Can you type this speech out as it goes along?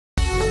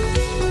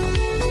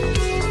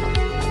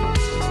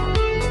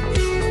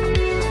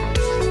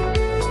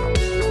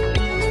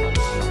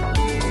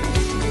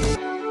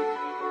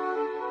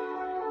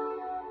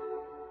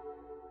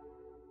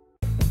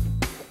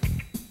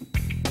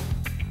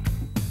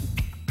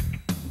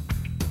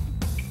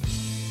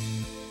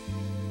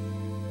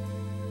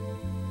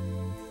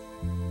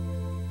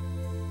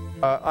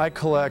I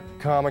collect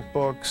comic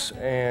books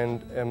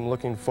and am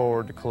looking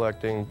forward to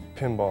collecting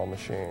pinball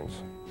machines.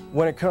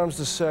 When it comes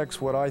to sex,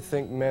 what I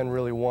think men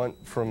really want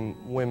from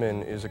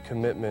women is a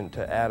commitment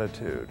to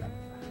attitude.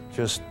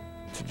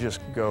 To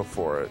just go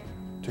for it,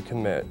 to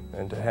commit,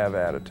 and to have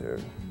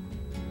attitude.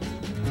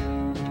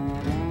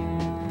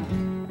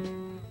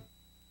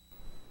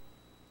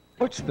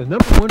 What's the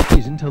 #1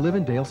 reason to live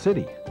in Dale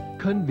City?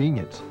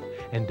 Convenience.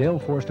 And Dale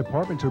Forest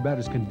apartments are about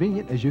as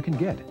convenient as you can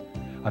get.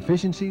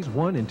 Efficiencies,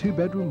 1- and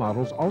 2-bedroom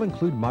models all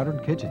include modern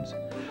kitchens.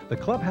 The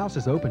clubhouse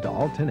is open to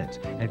all tenants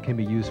and can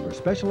be used for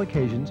special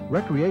occasions,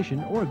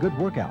 recreation, or a good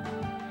workout.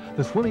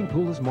 The swimming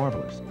pool is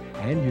marvelous,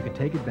 and you can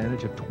take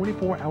advantage of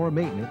 24-hour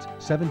maintenance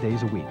 7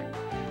 days a week.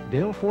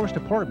 Dale Forest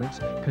Apartments,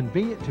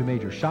 convenient to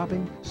major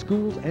shopping,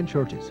 schools, and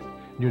churches,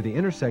 near the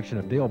intersection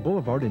of Dale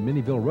Boulevard and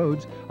Minnieville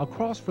Roads,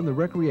 across from the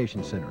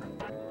Recreation Center.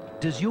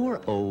 Does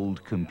your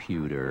old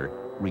computer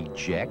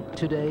reject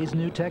today's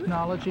new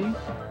technology?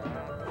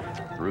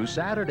 Through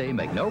Saturday,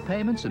 make no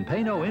payments and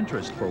pay no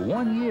interest for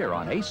 1 year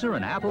on Acer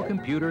and Apple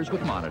computers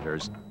with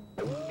monitors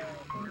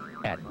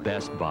at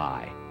Best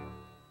Buy.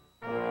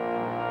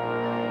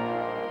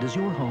 Does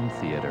your home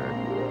theater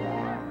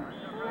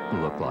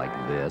look like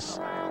this?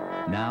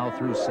 Now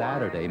through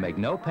Saturday, make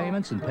no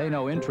payments and pay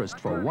no interest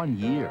for 1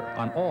 year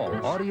on all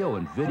audio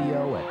and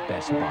video at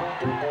Best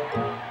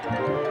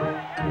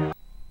Buy.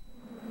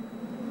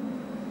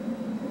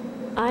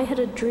 I had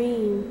a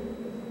dream.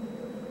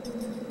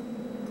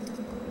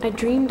 I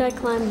dreamed I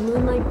climbed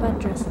Moonlight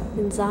Buttress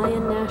in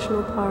Zion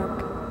National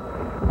Park.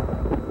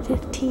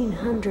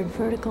 1,500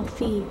 vertical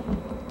feet.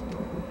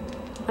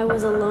 I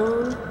was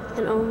alone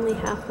and only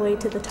halfway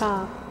to the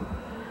top.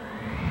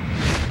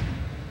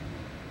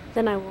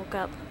 Then I woke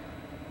up.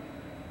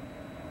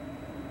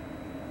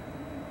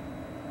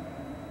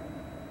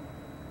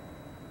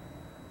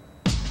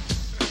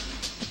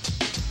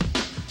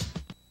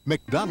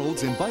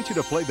 McDonald's invites you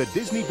to play the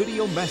Disney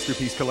Video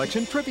Masterpiece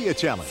Collection Trivia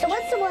Challenge. So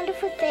what's the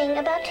wonderful thing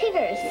about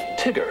Tiggers?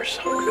 Tiggers.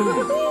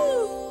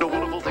 The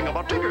wonderful thing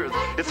about Tiggers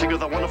is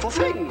Tiggers are wonderful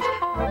things.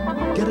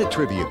 Get a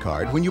trivia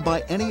card when you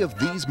buy any of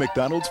these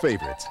McDonald's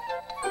favorites.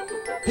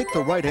 Pick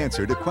the right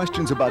answer to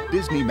questions about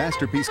Disney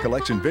Masterpiece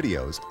Collection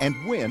videos and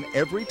win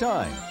every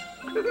time.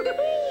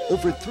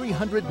 Over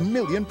 300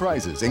 million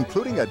prizes,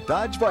 including a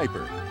Dodge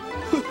Viper.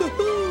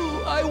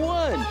 I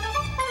won!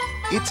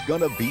 It's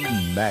gonna be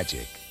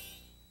magic.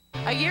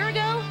 A year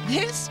ago,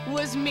 this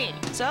was me.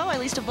 So I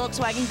leased a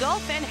Volkswagen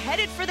Golf and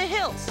headed for the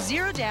hills.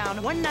 0 down,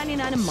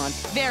 $199 a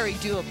month. Very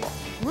doable.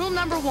 Rule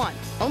number 1,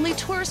 only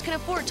tourists can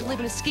afford to live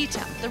in a ski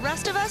town. The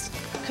rest of us,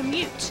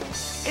 commute.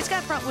 It's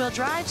got front-wheel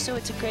drive, so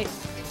it's a great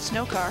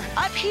snow car.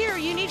 Up here,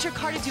 you need your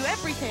car to do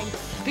everything,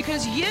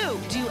 because you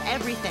do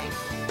everything.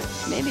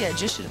 Maybe I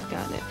just should have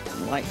gotten it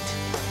white.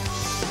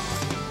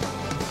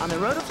 On the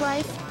road of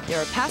life, there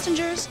are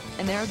passengers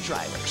and there are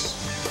drivers.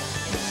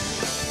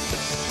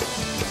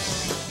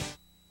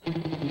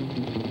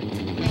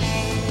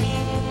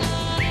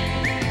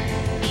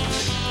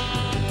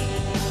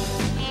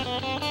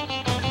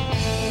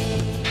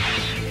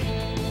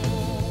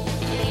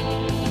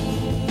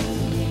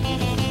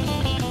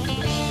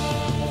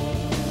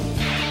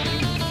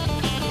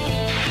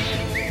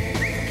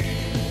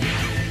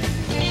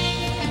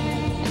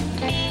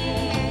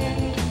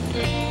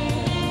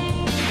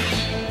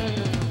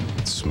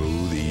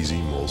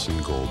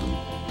 Golden,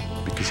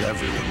 because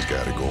everyone's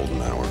got a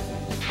golden hour.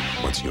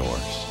 What's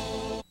yours?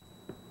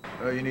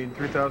 You need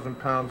 3,000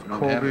 pounds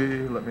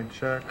Colby. Let me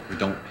check. We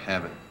don't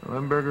have it.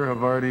 Limburger,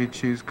 Havarti,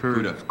 cheese curds,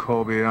 Gouda.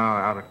 Colby.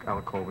 Out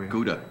of Colby.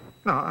 Gouda.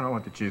 No, I don't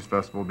want the cheese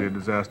festival to be a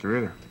disaster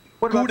either.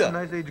 What about some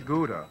nice aged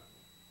Gouda?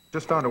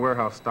 Just found a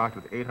warehouse stocked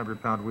with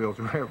 800-pound wheels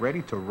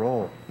ready to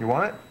roll. You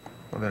want it?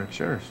 Well, then it's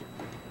yours.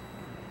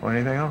 Well,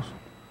 anything else?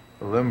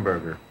 The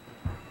Limburger.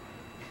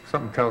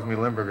 Something tells me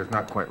Limburger's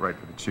not quite right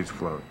for the cheese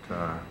float.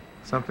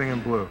 Something in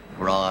blue.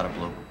 We're all out of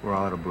blue. We're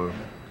all out of blue.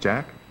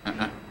 Jack?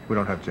 We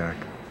don't have Jack.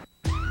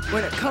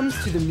 When it comes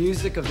to the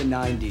music of the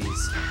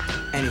 90s,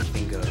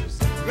 anything goes.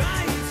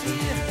 Right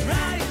here,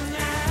 right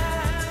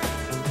now.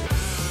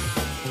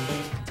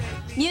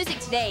 Music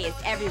today is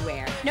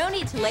everywhere. No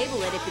need to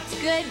label it. If it's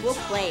good, we'll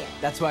play it.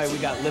 That's why we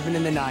got Living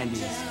in the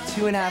 90s.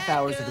 2.5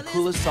 hours of the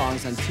coolest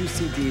songs on 2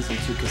 CDs and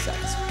 2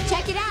 cassettes.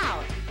 Check it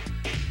out.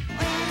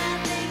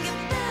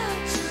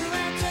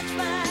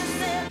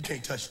 You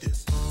can't touch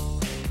this.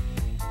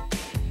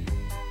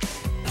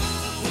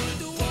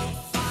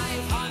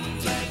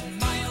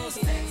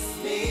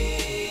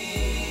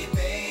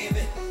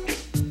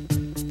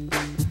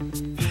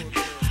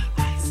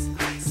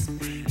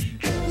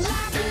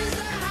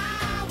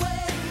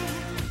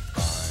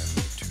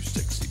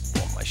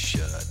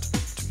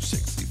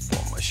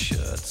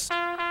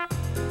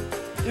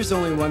 There's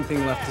only one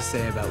thing left to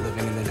say about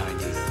living in the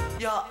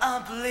 90s. You're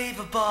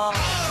unbelievable.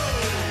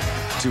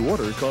 To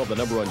order, call the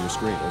number on your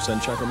screen or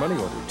send check or money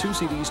order. 2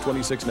 CDs,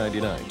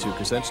 $26.99. 2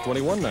 cassettes,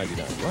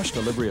 $21.99. Rush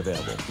delivery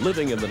available.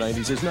 Living in the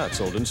 90s is not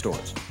sold in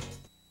stores.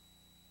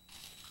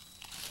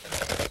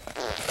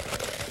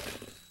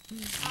 The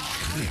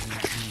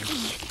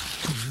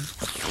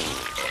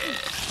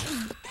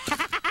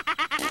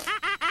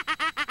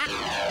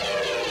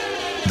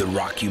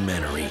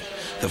Rockumentary,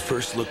 the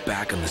first look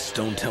back on the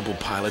Stone Temple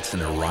Pilots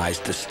and their rise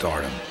to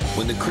stardom.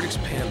 When the critics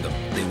panned them,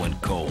 they went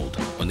gold.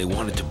 When they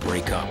wanted to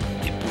break up,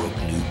 they broke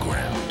new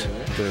ground.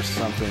 There's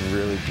something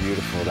really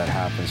beautiful that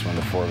happens when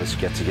the four of us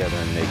get together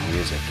and make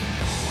music.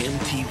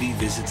 MTV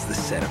visits the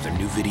set of their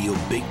new video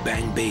Big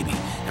Bang Baby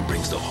and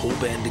brings the whole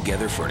band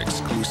together for an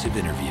exclusive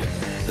interview.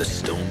 The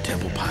Stone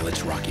Temple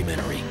Pilots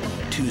Rockumentary,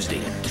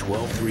 Tuesday at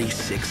 12, 3,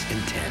 6,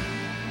 and 10.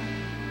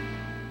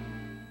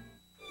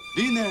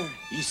 Dinner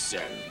is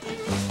served.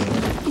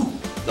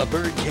 The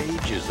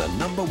Birdcage is the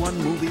 #1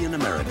 movie in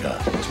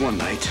America. It's one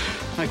night.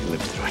 I can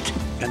live through it.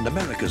 And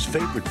America's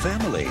favorite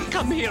family.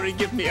 Come here and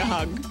give me a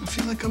hug. I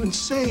feel like I'm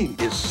insane.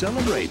 Is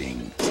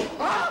celebrating.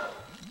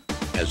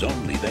 As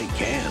only they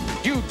can.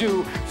 You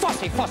do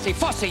fussy, fussy,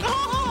 fussy.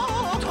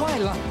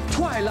 Twyla,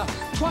 Twyla,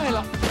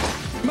 Twyla.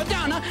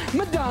 Madonna,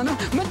 Madonna,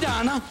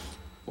 Madonna.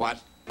 What?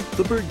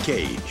 The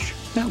Birdcage.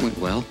 That went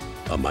well.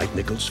 A Mike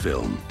Nichols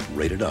film.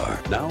 Rated R.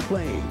 Now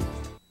playing.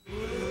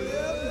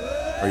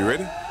 Are you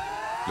ready?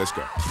 Let's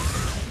go.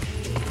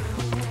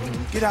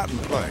 Get out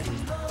and play.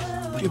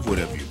 Give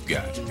whatever you've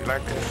got. You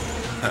like that?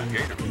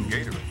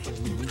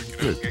 Gatorade.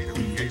 Good.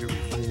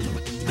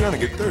 You're gonna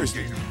get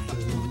thirsty.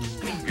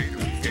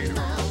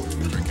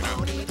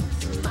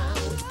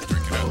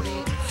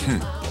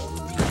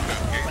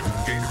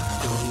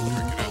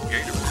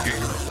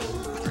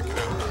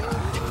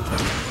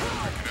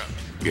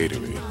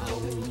 Gatorade.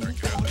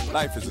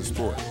 Life is a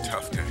sport.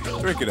 Tough day.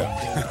 Drink it up.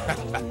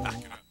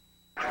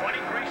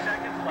 23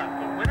 seconds left.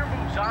 The winner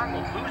moves on. The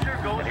loser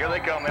goes. And here they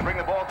come. They bring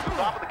the ball to the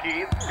top of the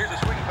key. Here's a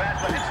swinging pass,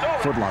 but it's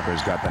over. Foot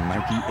Locker's got the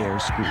Nike Air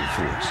School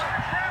Force.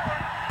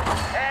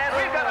 And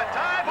we've got a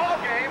tie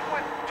ball game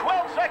with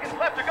 12 seconds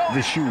left to go.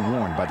 The shoe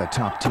worn by the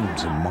top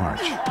teams in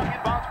March.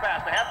 Bounce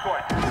pass to half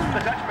court.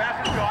 The touch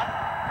pass is caught.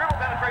 Dribble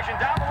penetration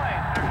down the lane.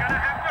 They're gonna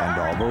have to. And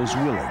all those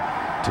willing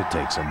to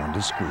take someone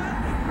to school.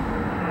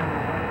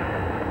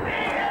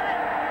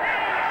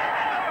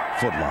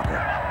 Foot Locker,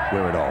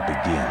 where it all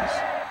begins.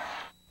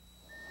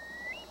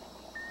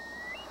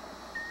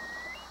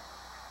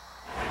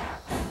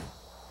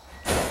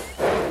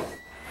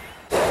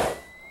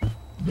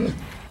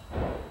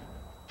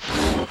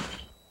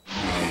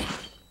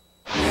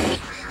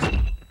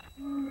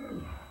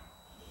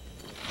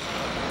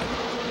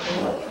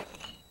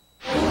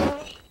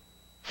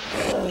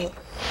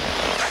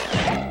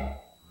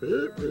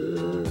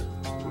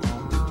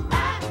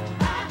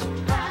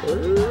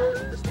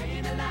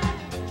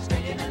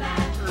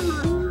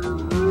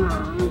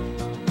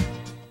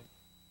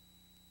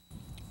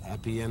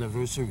 Happy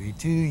anniversary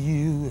to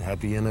you,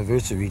 happy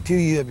anniversary to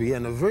you, happy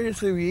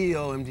anniversary,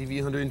 oh MTV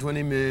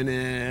 120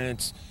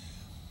 minutes.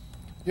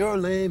 You're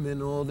lame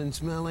and old and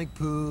smell like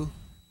poo.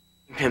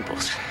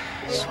 Pimples.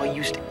 So I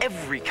used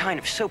every kind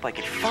of soap I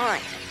could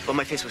find. But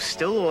my face was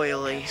still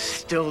oily,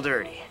 still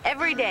dirty.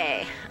 Every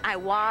day, I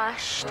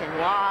washed and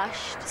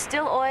washed.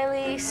 Still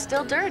oily,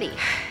 still dirty.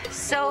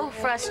 So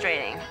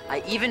frustrating.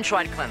 I even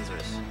tried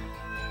cleansers.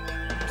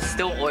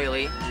 Still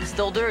oily,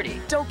 still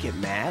dirty. Don't get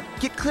mad.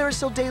 Get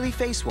Clearasil Daily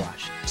Face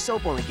Wash.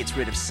 Soap only gets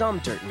rid of some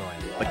dirt and oil,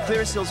 but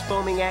Clearasil's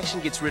foaming action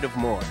gets rid of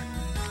more.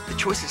 The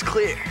choice is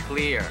clear.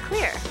 Clear.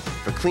 Clear.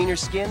 For cleaner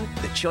skin,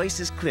 the choice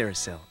is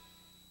Clearasil.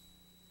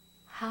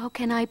 How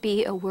can I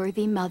be a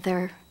worthy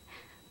mother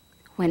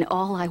when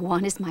all I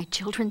want is my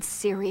children's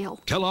cereal?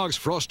 Kellogg's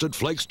Frosted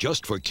Flakes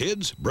just for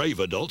kids? Brave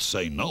adults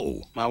say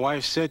no. My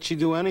wife said she'd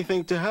do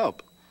anything to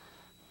help.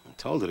 I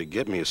told her to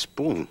get me a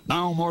spoon.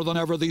 Now more than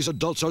ever, these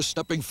adults are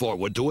stepping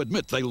forward to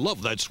admit they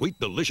love that sweet,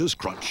 delicious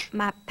crunch.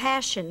 My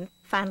passion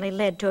finally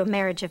led to a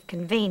marriage of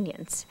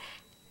convenience.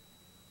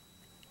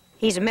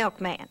 He's a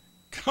milkman.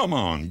 Come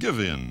on, give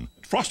in.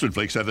 Frosted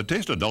Flakes have the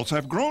taste adults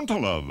have grown to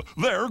love.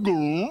 They're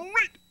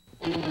great.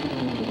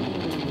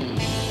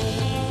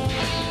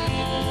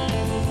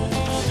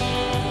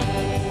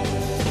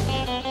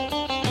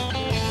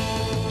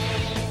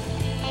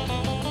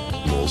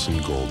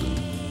 Molson Golden.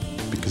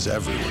 Because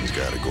everyone's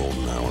got a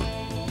golden hour.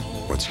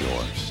 What's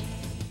yours?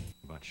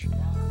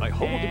 I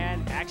hold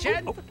and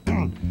action.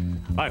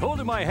 I hold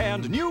in my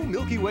hand new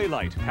Milky Way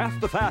Light. Half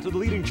the fat of the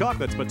leading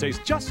chocolates, but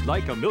tastes just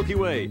like a Milky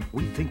Way.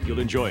 We think you'll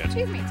enjoy it.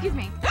 Excuse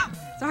me.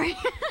 Sorry.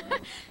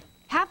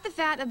 Half the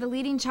fat of the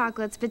leading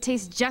chocolates, but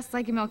tastes just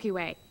like a Milky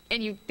Way.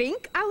 And you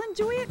think I'll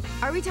enjoy it?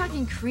 Are we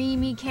talking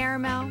creamy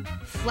caramel,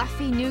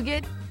 fluffy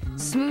nougat,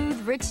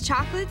 smooth, rich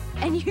chocolate?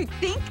 And you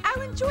think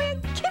I'll enjoy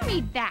it? Give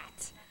me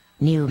that.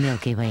 New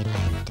Milky Way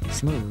Light.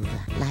 Smooth,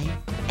 light,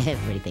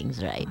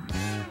 everything's right.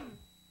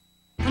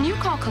 When you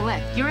call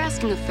collect, you're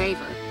asking a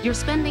favor. You're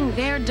spending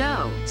their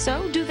dough.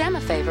 So do them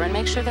a favor and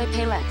make sure they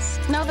pay less.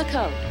 Know the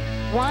code.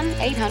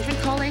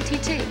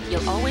 1-800-CALL-ATT.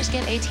 You'll always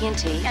get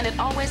AT&T, and it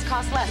always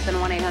costs less than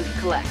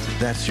 1-800-COLLECT.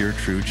 That's your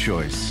true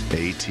choice.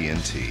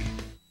 AT&T.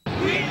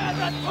 We are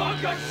the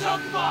Tonga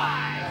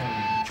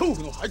Sunboy! 恐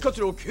怖の肺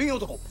活量軽減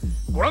男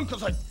ご覧くだ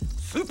さい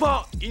スー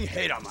パーイン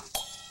ヘイラーマン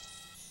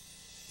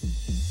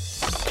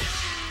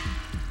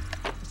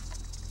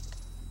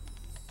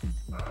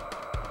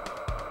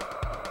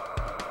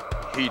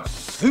Heat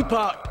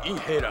Super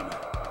Inhaler.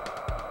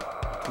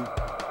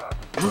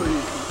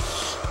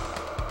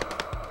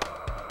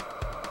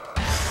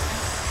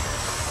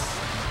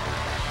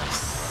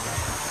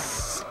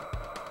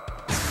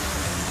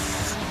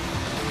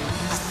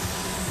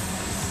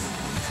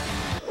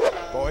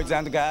 Boys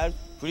and girls,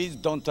 please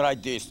don't try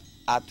this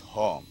at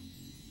home.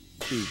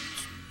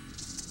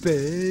 It's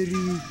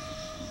very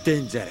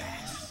dangerous.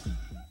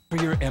 For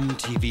your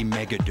MTV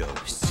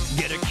Megadose.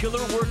 Get a killer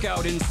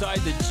workout inside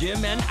the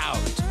gym and out.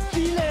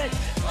 Feel it!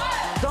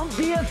 Don't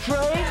be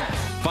afraid!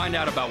 Find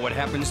out about what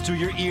happens to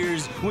your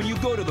ears when you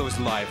go to those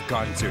live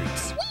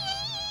concerts.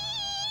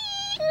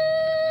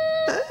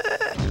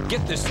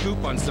 Get the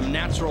scoop on some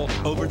natural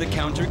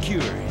over-the-counter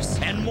cures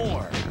and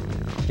more.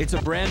 It's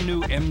a brand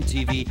new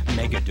MTV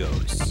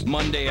Megadose.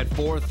 Monday at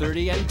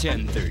 4:30 and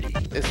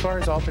 10:30. As far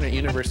as alternate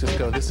universes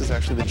go, this is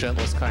actually the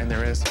gentlest kind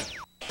there is.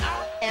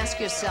 Ask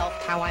yourself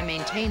how I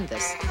maintain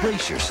this.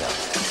 Brace yourself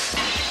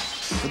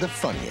for the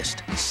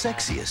funniest,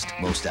 sexiest,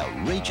 most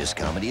outrageous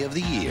comedy of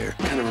the year.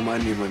 Kind of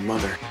remind me of my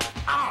mother.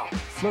 Ow!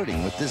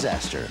 Flirting with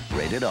Disaster,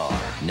 rated R.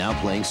 Now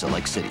playing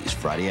select cities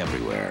Friday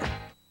everywhere.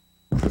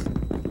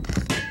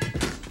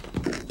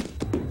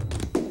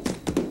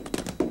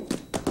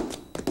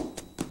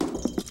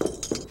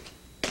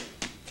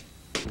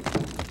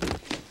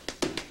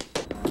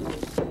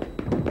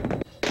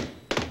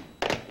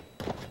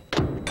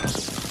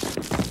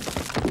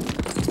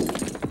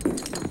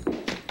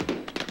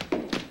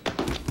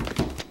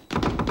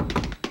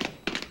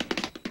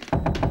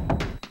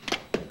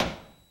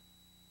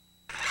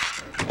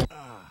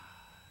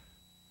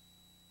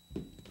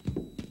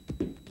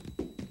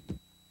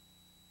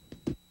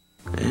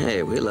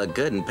 Hey, we look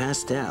good in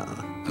pastel.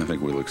 I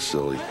think we look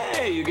silly.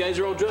 Hey, you guys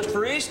are all dressed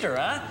for Easter,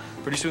 huh?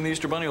 Pretty soon the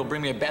Easter Bunny will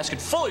bring me a basket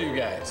full of you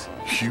guys.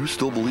 You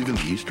still believe in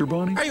the Easter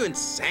Bunny? Are you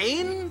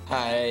insane?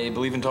 I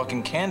believe in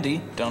talking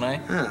candy, don't I?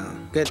 Oh,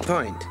 good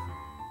point.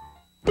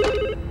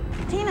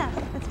 Tina,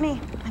 it's me.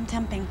 I'm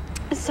temping.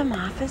 It's some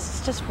office.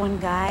 It's just one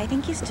guy. I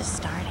think he's just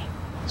starting.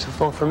 It's a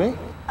phone for me?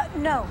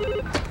 No.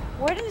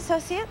 Ward and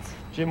Associates?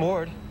 Jim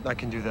Ward. I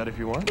can do that if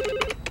you want.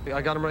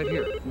 I got him right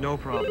here. No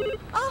problem.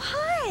 Oh,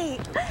 hi.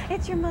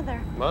 It's your mother.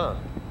 Ma,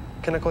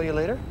 can I call you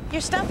later? Your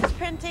stuff is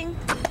printing.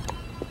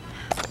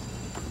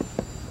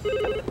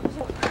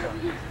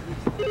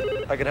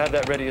 I could have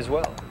that ready as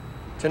well.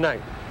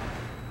 Tonight.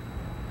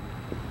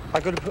 I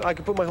could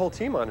put my whole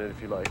team on it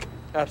if you like.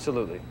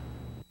 Absolutely.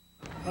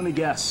 Let me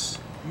guess.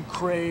 You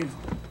crave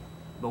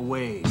the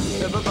wave.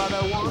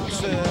 Everybody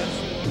wants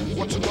it.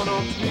 What you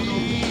gonna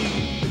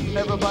be?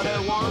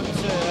 Everybody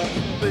wants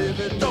it.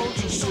 Baby,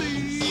 don't you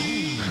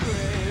see?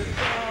 Crave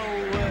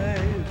the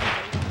wave.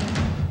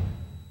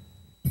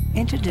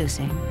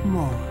 Introducing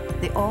More,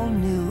 the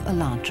all-new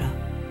Elantra.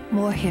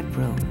 More hip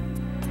room.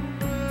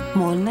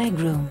 More leg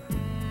room.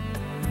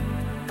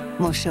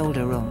 More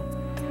shoulder room.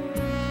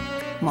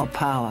 More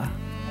power.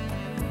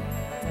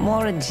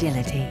 More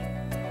agility.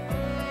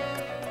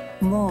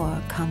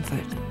 More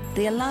comfort.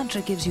 The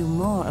Elantra gives you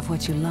more of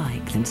what you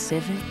like than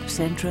Civic,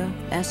 Sentra,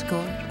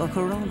 Escort, or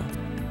Corolla.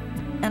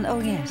 And oh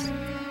yes,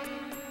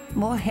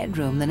 more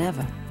headroom than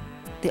ever.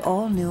 The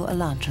all-new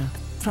Elantra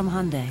from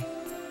Hyundai.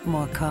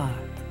 More car.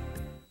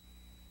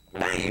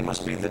 Hey, you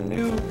must be the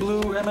new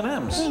blue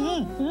M&Ms.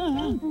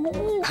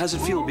 How's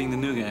it feel being the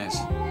new guys?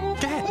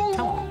 Go ahead,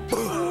 tell him.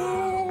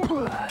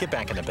 Get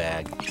back in the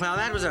bag. Well,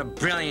 that was a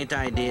brilliant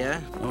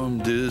idea. I'm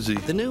dizzy.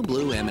 The new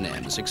blue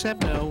M&Ms,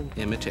 except no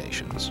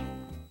imitations.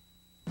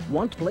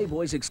 Want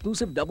Playboy's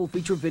exclusive double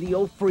feature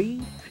video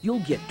free?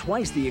 You'll get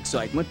twice the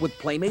excitement with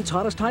Playmates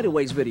Hottest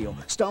Hideaways video,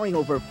 starring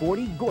over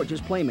 40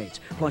 gorgeous Playmates.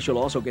 Plus, you'll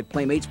also get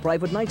Playmates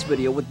Private Nights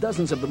video with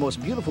dozens of the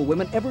most beautiful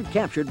women ever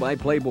captured by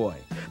Playboy.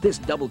 This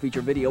double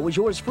feature video is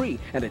yours free,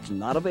 and it's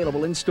not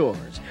available in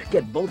stores.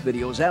 Get both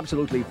videos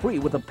absolutely free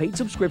with a paid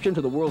subscription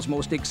to the world's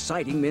most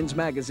exciting men's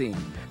magazine.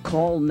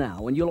 Call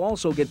now, and you'll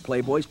also get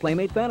Playboy's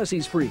Playmate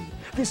Fantasies free.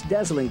 This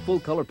dazzling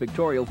full-color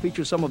pictorial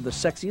features some of the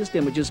sexiest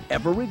images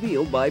ever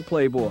revealed by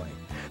Playboy.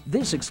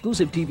 This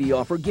exclusive TV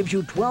offer gives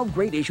you 12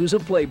 great issues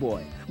of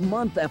Playboy,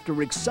 month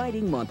after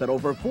exciting month at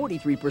over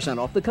 43%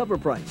 off the cover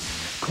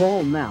price.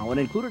 Call now, and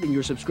included in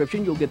your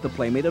subscription, you'll get the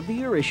Playmate of the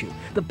Year issue,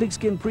 the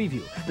Pigskin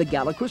Preview, the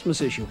Gala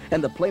Christmas issue,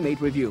 and the Playmate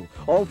Review,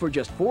 all for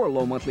just 4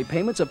 low monthly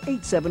payments of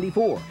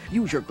 $8.74.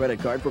 Use your credit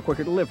card for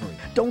quicker delivery.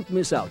 Don't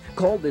miss out.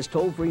 Call this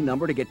toll-free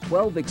number to get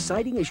 12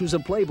 exciting issues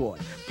of Playboy,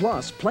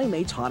 plus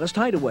Playmates Hottest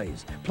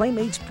Hideaways,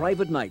 Playmates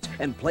Private Nights,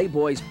 and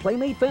Playboy's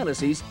Playmate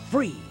Fantasies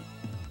free.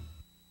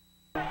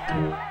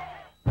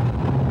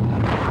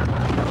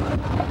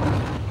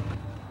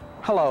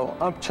 Hello,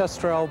 I'm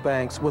Chester L.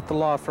 Banks with the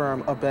law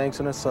firm of Banks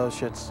 &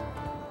 Associates.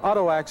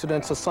 Auto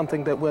accidents are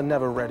something that we're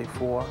never ready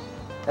for.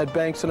 At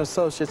Banks &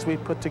 Associates, we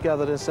put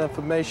together this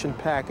information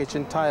package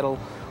entitled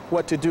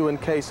What to Do in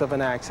Case of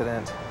an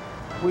Accident.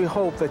 We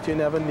hope that you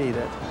never need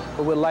it,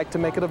 but we'd like to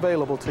make it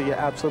available to you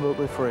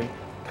absolutely free.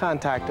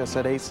 Contact us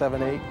at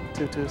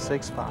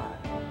 878-2265.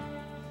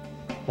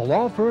 The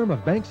law firm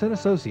of Banks &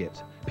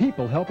 Associates,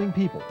 people helping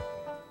people.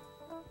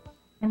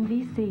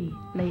 MVC,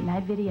 late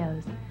night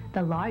videos.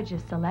 the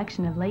largest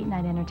selection of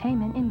late-night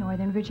entertainment in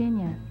Northern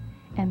Virginia.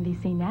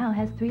 NBC now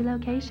has 3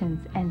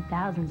 locations and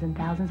thousands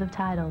of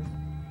titles.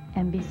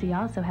 NBC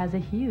also has a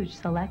huge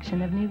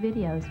selection of new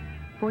videos,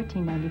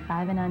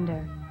 $14.95 and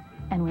under.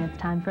 And when it's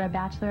time for a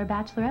bachelor or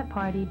bachelorette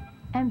party,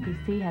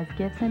 NBC has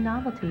gifts and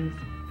novelties.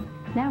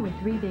 Now with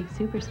 3 big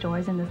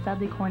superstores in the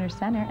Sudley Corner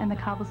Center and the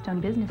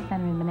Cobblestone Business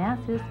Center in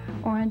Manassas,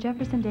 or on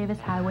Jefferson Davis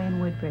Highway in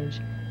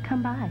Woodbridge.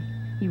 Come by.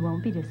 You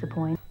won't be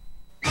disappointed.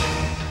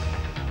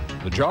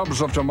 The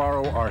jobs of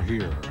tomorrow are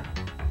here.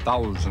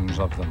 Thousands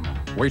of them,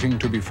 waiting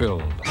to be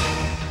filled.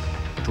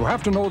 But you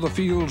have to know the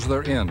fields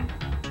they're in,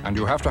 and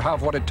you have to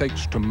have what it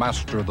takes to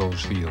master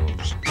those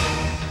fields.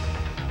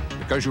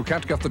 Because you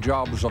can't get the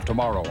jobs of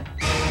tomorrow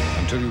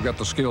until you get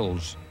the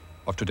skills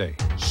of today.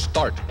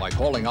 Start by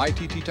calling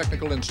ITT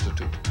Technical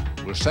Institute.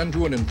 We'll send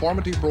you an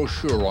informative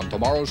brochure on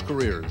tomorrow's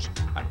careers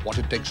and what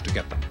it takes to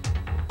get them.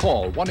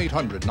 Call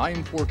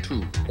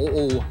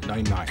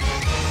 1-800-942-0099.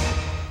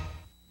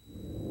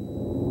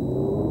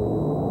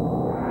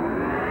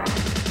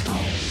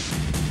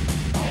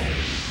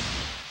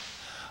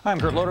 I'm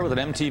Kurt Loder with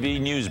an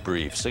MTV News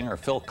Brief. Singer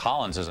Phil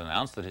Collins has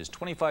announced that his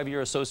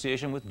 25-year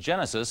association with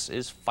Genesis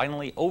is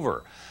finally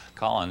over.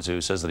 Collins,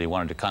 who says that he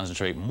wanted to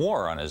concentrate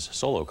more on his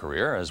solo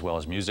career, as well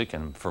as music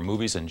and for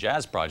movies and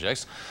jazz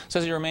projects,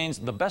 says he remains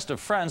the best of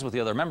friends with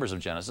the other members of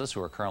Genesis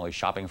who are currently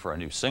shopping for a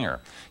new singer.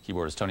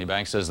 Keyboardist Tony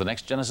Banks says the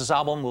next Genesis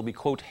album will be,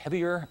 quote,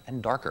 heavier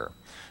and darker.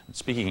 And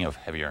speaking of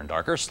heavier and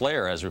darker,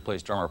 Slayer has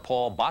replaced drummer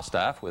Paul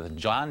Bostaph with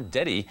John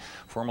Deddy,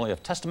 formerly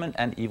of Testament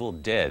and Evil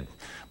Dead.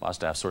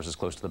 Bostaph, sources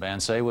close to the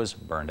band say, was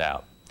burned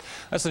out.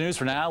 That's the news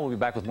for now. We'll be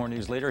back with more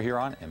news later here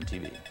on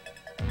MTV.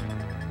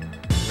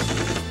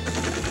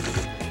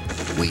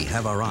 We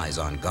have our eyes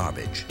on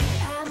garbage.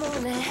 I'm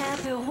only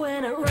happy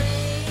when it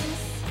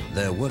rains.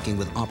 They're working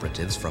with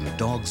operatives from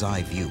Dog's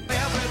Eye View.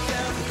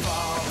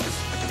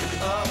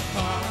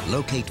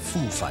 Locate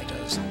Foo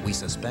Fighters. We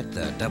suspect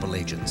they're double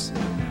agents.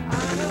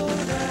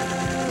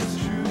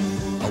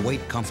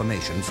 Await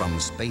confirmation from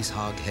Space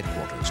Hog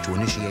headquarters to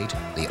initiate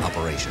the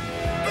operation.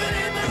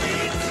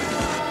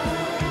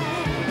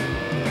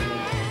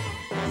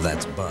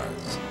 That's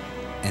Buzz.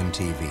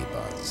 MTV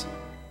Buzz.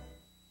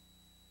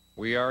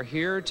 We are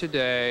here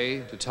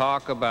today to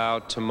talk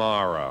about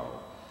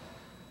tomorrow.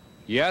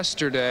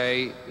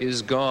 Yesterday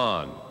is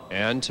gone,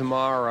 and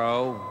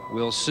tomorrow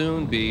will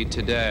soon be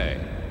today.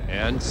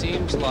 And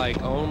seems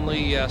like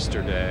only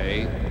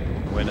yesterday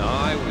when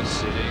I was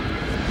sitting.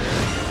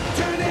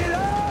 Turn it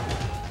up!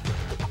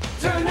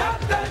 Turn up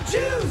the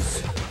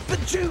juice! The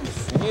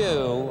juice!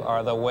 You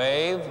are the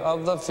wave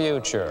of the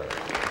future.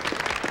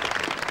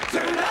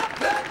 Turn up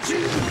the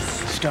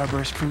juice!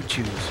 Starburst fruit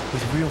juice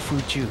with real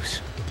fruit juice.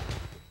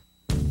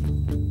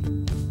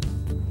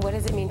 What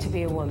does it mean to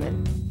be a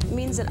woman? It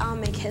means that I'll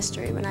make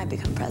history when I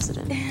become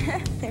president.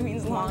 It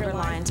means longer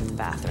lines at the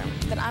bathroom.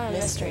 That I'm a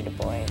mystery to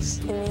boys.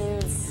 It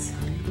means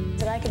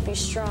that I could be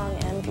strong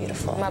and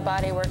beautiful. My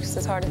body works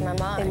as hard as my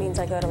mind. It means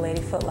I go to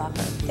Lady Foot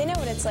Locker. They know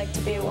what it's like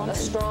to be a woman. A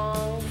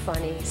strong,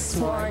 funny,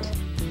 smart,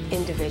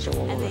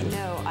 individual woman. And they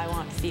know I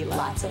want Fila.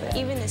 Lots of it.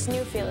 Even this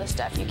new Fila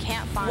stuff you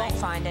won't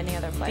find any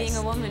other place.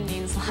 Being a woman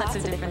means lots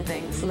of different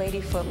things.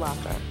 Lady Foot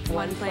Locker.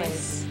 One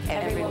place,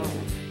 every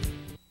woman.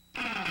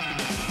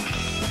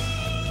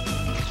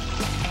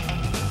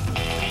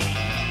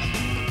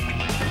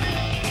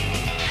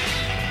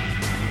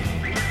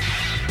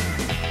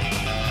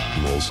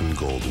 Molson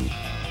Golden,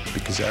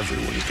 because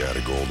everyone's got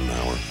a golden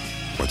hour.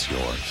 What's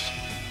yours?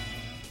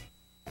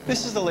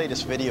 This is the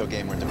latest video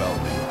game we're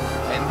developing,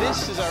 and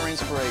this is our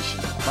inspiration.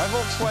 My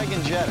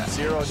Volkswagen Jetta.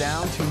 0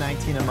 down,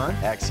 $219 a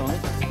month.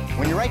 Excellent.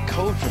 When you write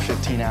code for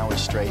 15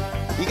 hours straight,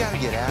 you gotta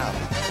get out.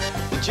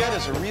 The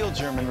Jetta's a real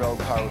German road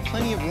car with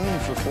plenty of room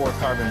for 4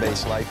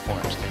 carbon-based life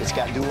forms. It's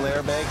got dual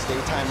airbags,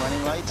 daytime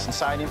running lights, and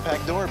side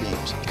impact door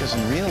beams. Because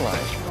in real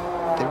life,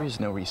 there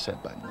is no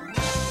reset button.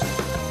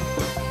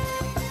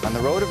 On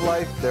the road of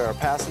life, there are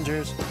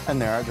passengers and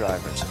there are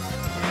drivers.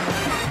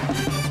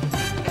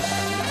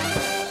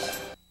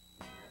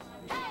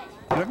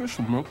 Can I get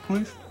some milk,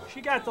 please?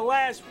 She got the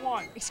last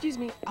one. Excuse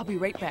me, I'll be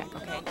right back,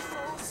 okay?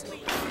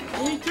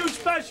 I need 2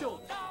 specials.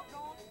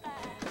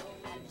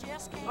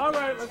 All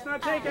right, let's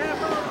not take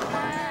half of the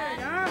bag,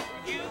 huh?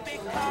 You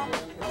become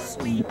a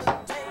sweet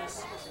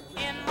taste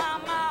in my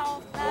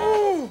mouth.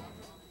 Ooh.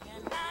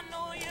 And I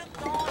know you're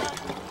gonna.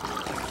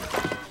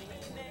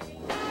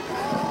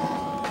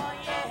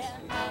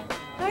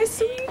 Hi,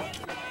 sweet.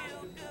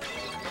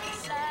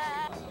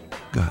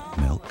 Got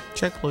milk.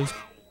 Check, please.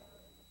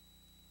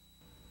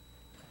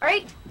 All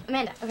right,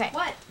 Amanda, okay.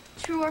 What?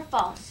 True or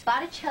false?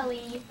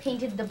 Botticelli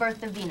painted The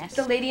Birth of Venus.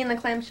 The lady in the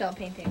clamshell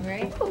painting,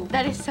 right? Ooh,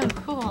 that is so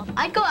cool.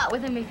 I'd go out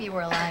with him if he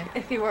were alive.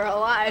 If he were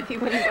alive, he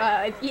wouldn't go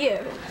out with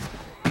you.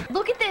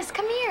 Look at this,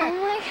 come here. Oh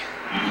my,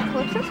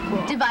 Calypso's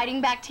cool.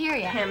 Dividing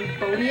bacteria.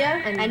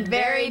 Cambodia and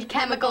varied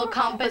chemical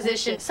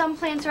composition. Some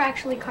plants are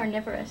actually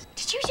carnivorous.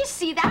 Did you just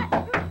see that?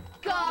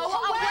 Go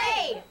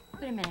away!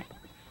 Wait a minute.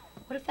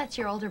 What if that's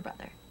your older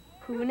brother?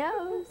 Who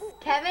knows?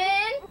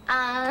 Kevin?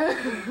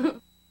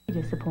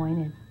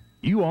 Disappointed.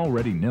 You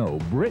already know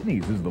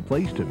Brittany's is the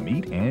place to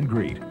meet and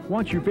greet,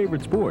 watch your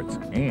favorite sports,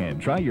 and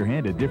try your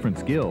hand at different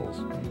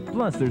skills.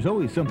 Plus, there's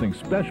always something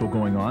special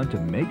going on to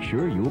make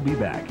sure you'll be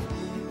back.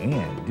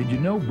 And did you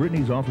know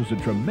Brittany's offers a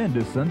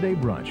tremendous Sunday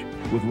brunch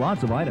with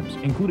lots of items,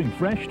 including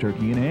fresh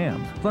turkey and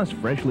ham, plus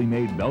freshly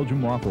made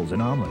Belgian waffles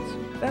and omelets.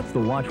 That's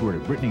the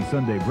watchword at Brittany's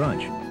Sunday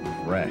brunch,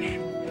 fresh.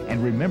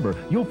 And remember,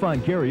 you'll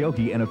find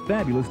karaoke and a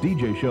fabulous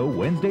DJ show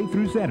Wednesday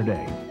through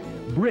Saturday.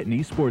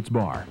 Brittany's Sports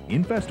Bar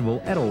in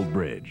Festival at Old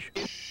Bridge.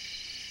 Is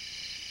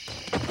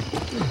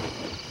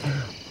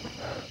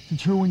it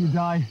true when you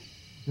die,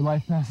 your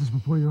life passes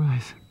before your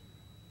eyes?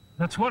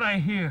 That's what I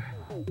hear.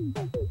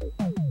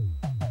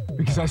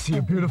 Because I see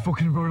a beautiful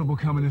convertible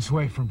coming this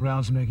way from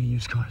Brown's Mega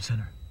Used Car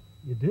Center.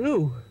 You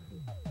do?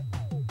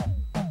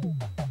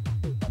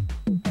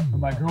 And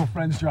my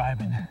girlfriend's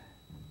driving.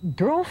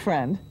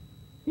 Girlfriend?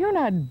 You're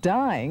not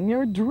dying,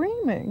 you're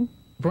dreaming.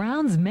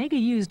 Brown's Mega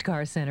Used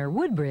Car Center,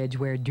 Woodbridge,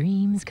 where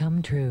dreams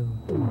come true.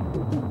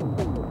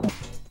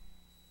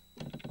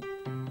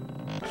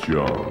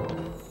 Jump.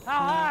 How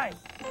high?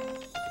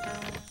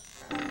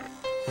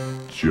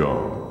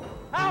 Jump.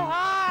 How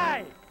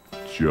high?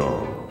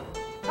 Jump.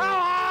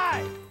 How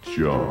high?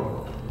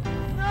 Jump.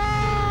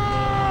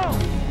 No!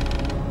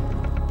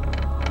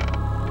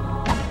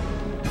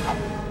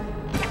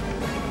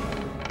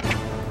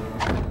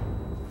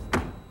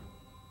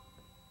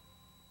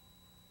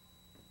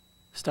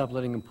 Stop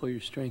letting him pull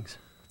your strings.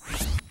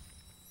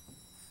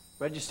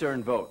 Register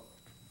and vote.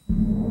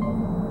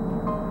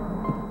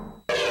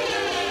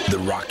 The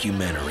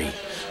Rockumentary,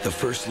 the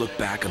first look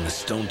back on the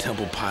Stone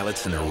Temple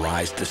Pilots and their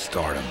rise to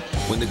stardom.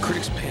 When the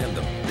critics panned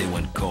them, they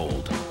went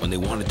gold. When they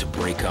wanted to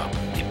break up,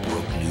 they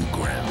broke new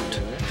ground.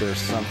 There's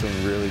something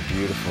really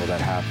beautiful that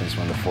happens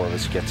when the four of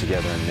us get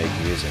together and make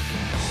music.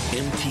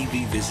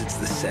 MTV visits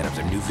the set of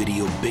their new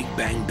video Big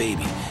Bang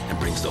Baby and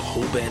brings the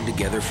whole band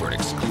together for an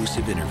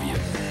exclusive interview.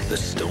 The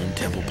Stone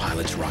Temple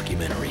Pilots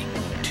Rockumentary,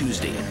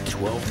 Tuesday at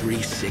 12,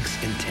 3, 6,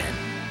 and 10.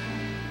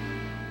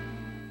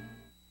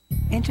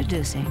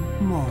 Introducing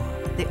More,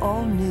 the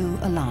all-new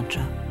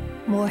Elantra.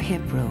 More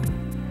hip room,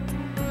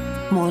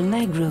 more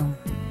leg room,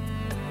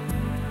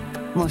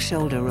 more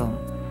shoulder room,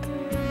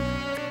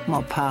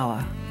 more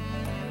power,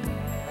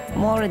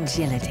 more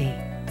agility,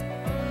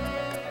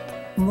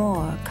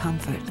 more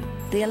comfort.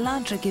 The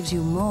Elantra gives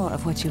you more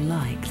of what you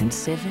like than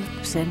Civic,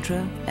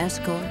 Sentra,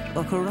 Escort,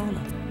 or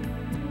Corolla.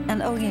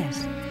 And oh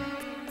yes,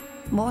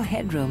 more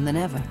headroom than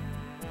ever.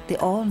 The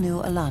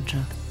all-new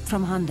Elantra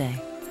from Hyundai.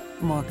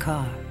 More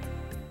car.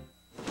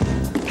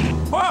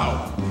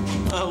 Wow!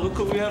 Look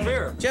who we have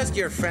here. Just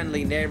your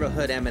friendly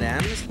neighborhood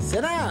M&Ms.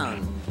 Sit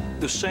down.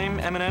 The same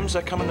M&Ms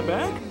that come in the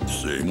bag?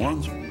 Same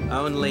ones.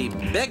 Only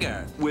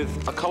bigger.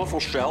 With a colorful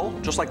shell,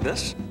 just like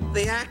this?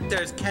 The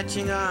actor's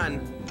catching on.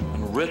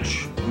 And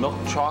rich milk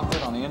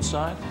chocolate on the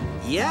inside?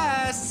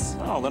 Yes!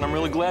 Oh, then I'm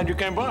really glad you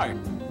came by.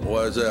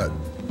 Why is that?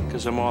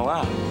 Because I'm all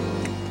out.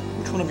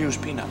 Which one of you is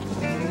Peanut?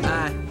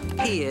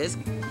 He is.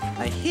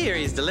 I hear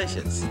he's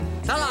delicious.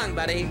 So long,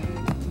 buddy.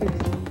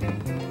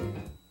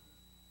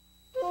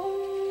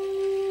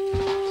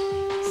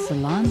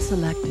 Salon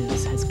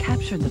Selectives has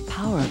captured the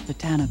power of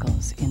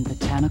botanicals in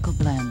botanical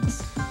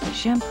blends.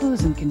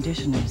 Shampoos and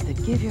conditioners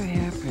that give your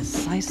hair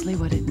precisely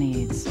what it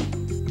needs.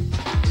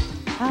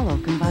 Aloe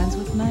combines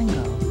with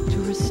mango to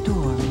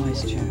restore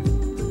moisture.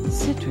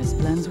 Citrus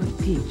blends with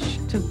peach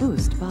to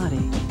boost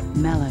body.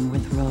 Melon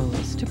with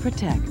rose to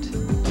protect.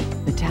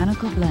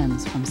 Botanical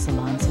blends from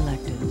Salon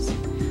Selectives.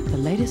 The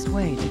latest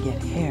way to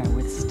get hair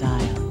with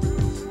style.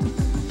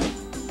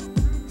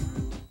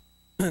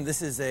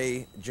 This is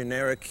a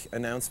generic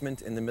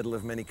announcement in the middle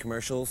of many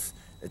commercials.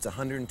 It's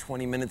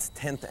 120 minutes,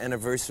 10th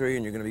anniversary,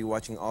 and you're going to be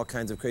watching all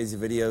kinds of crazy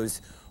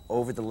videos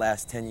over the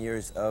last 10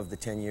 years of the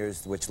 10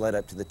 years which led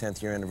up to the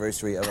 10th year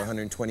anniversary of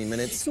 120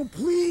 minutes. So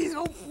please,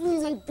 oh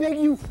please, I beg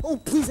you, oh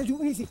please, I do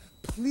anything.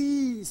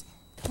 Please,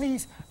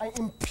 please, I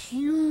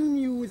impugn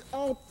you with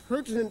all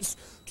pertinence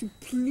to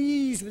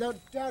please, without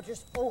doubt,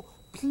 just, oh,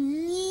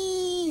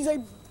 please, I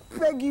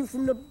beg you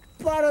from the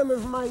bottom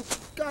of my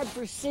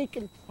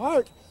godforsaken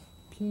heart.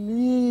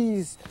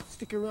 Please,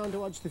 stick around to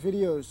watch the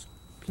videos.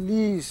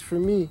 Please, for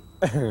me.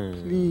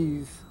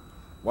 Please.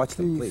 Watch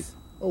them, please.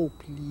 Oh,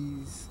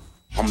 please.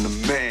 I'm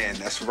the man.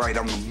 That's right,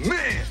 I'm the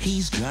man.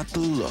 He's got the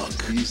look.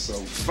 He's so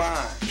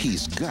fine.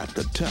 He's got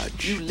the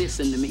touch. You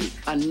listen to me.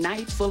 A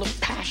night full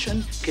of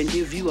passion can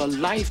give you a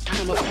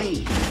lifetime of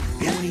pain.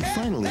 And when he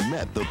finally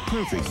met the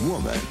perfect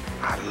woman,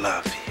 I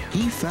love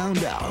you. He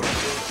found out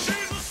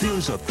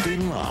there's a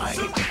thin line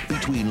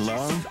between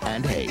love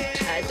and hate.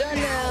 I don't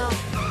know.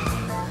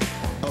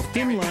 A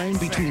thin line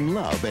between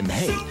love and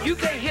hate. You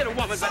can't hit a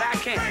woman, but I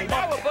can.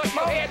 I will bust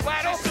your head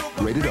wide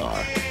open. Rated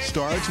R.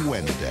 Starts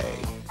Wednesday.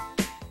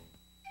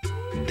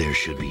 There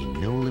should be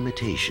no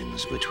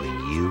limitations between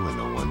you and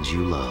the ones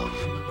you love.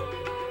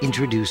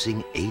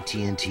 Introducing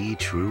AT&T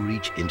True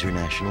Reach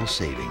International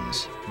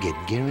Savings. Get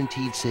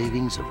guaranteed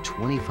savings of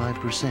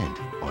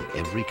 25% on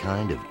every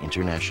kind of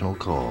international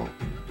call.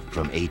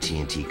 From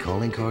AT&T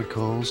calling card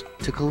calls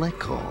to collect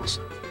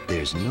calls,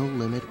 there's no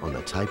limit on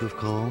the type of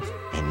call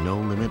and no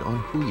limit on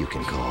who you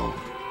can call.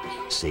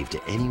 Save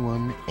to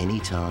anyone,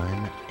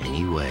 anytime,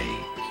 anyway.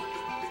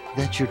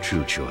 That's your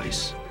true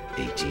choice,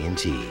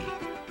 AT&T.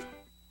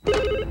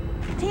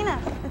 Tina,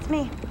 it's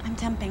me. I'm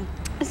temping.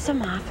 It's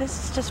some office.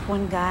 It's just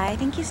one guy. I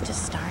think he's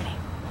just starting.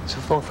 Is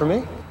your phone for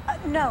me?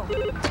 No.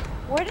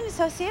 Ward and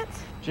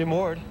Associates? Jim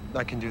Ward.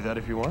 I can do that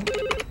if you want.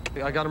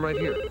 I got him right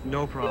here.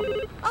 No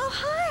problem. Oh,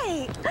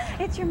 hi.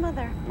 It's your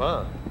mother.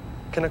 Ma,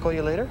 can I call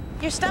you later?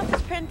 Your stuff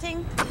is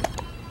printing.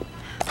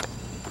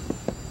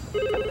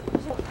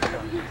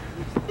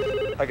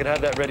 I could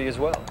have that ready as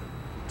well.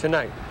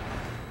 Tonight.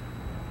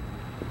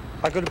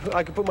 I could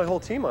put my whole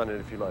team on it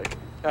if you like.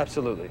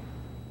 Absolutely.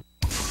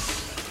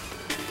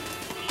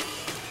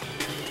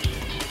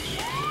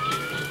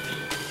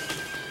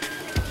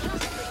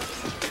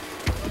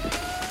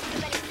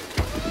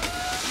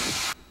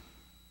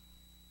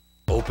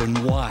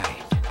 Open wide.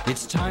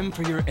 It's time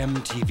for your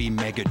MTV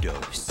Mega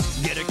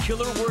Dose. Get a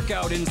killer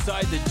workout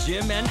inside the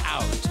gym and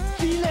out.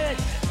 Feel it!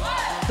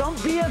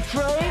 Don't be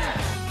afraid!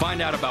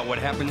 Find out about what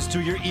happens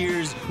to your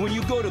ears when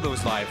you go to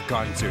those live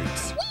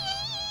concerts.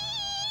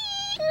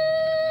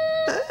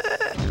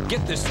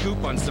 Get the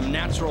scoop on some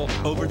natural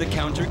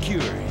over-the-counter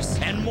cures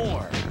and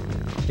more.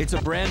 It's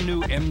a brand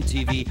new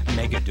MTV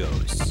Mega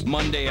Dose.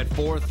 Monday at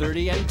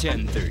 4:30 and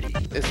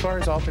 10:30. As far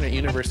as alternate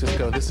universes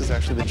go, this is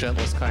actually the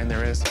gentlest kind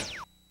there is.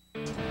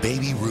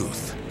 Baby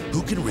Ruth,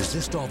 who can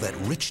resist all that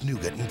rich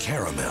nougat and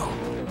caramel?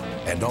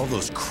 And all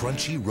those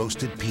crunchy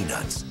roasted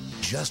peanuts.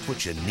 Just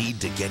what you need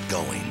to get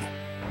going.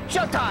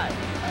 Showtime!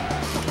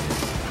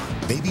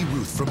 Baby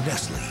Ruth from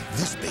Nestle.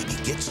 This baby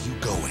gets you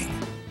going.